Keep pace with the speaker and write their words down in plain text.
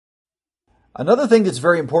Another thing that's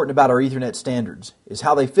very important about our Ethernet standards is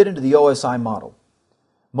how they fit into the OSI model.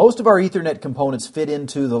 Most of our Ethernet components fit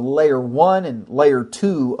into the layer 1 and layer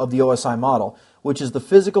 2 of the OSI model, which is the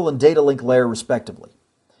physical and data link layer respectively.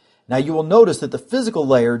 Now you will notice that the physical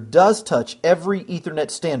layer does touch every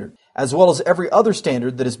Ethernet standard, as well as every other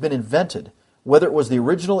standard that has been invented, whether it was the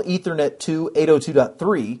original Ethernet 2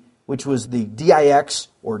 802.3, which was the DIX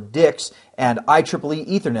or DIX and IEEE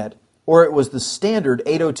Ethernet, or it was the standard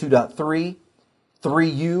 802.3,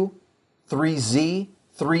 3U, 3Z,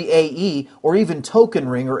 3AE, or even Token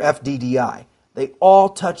Ring or FDDI. They all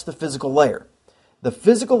touch the physical layer. The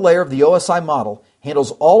physical layer of the OSI model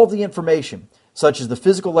handles all of the information, such as the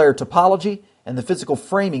physical layer topology and the physical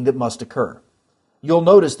framing that must occur. You'll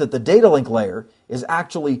notice that the data link layer is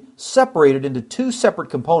actually separated into two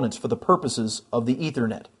separate components for the purposes of the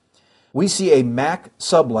Ethernet. We see a MAC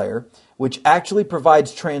sublayer, which actually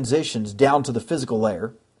provides transitions down to the physical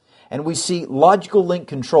layer, and we see logical link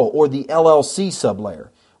control, or the LLC sublayer,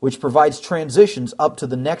 which provides transitions up to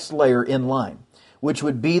the next layer in line, which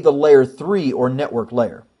would be the layer 3 or network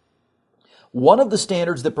layer. One of the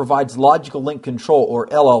standards that provides logical link control, or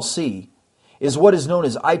LLC, is what is known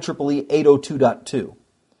as IEEE 802.2.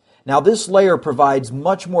 Now this layer provides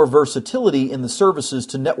much more versatility in the services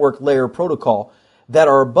to network layer protocol that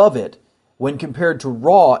are above it when compared to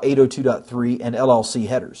raw 802.3 and LLC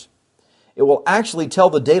headers. It will actually tell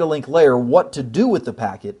the data link layer what to do with the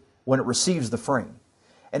packet when it receives the frame.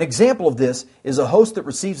 An example of this is a host that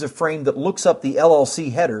receives a frame that looks up the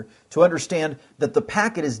LLC header to understand that the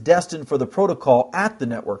packet is destined for the protocol at the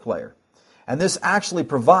network layer. And this actually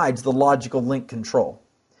provides the logical link control.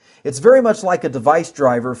 It's very much like a device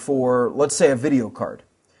driver for, let's say, a video card.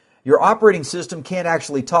 Your operating system can't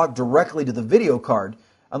actually talk directly to the video card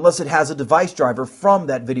unless it has a device driver from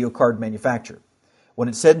that video card manufacturer. When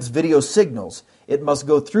it sends video signals, it must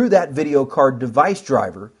go through that video card device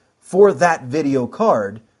driver for that video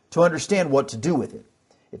card to understand what to do with it.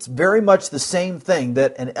 It's very much the same thing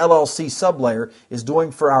that an LLC sublayer is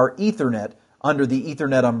doing for our Ethernet under the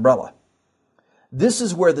Ethernet umbrella. This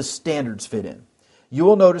is where the standards fit in. You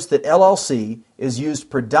will notice that LLC is used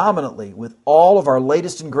predominantly with all of our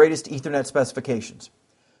latest and greatest Ethernet specifications.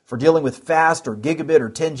 For dealing with fast or gigabit or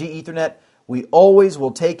 10G Ethernet, we always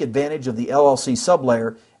will take advantage of the LLC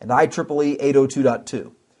sublayer and IEEE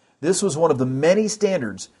 802.2. This was one of the many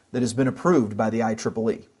standards that has been approved by the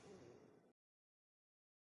IEEE.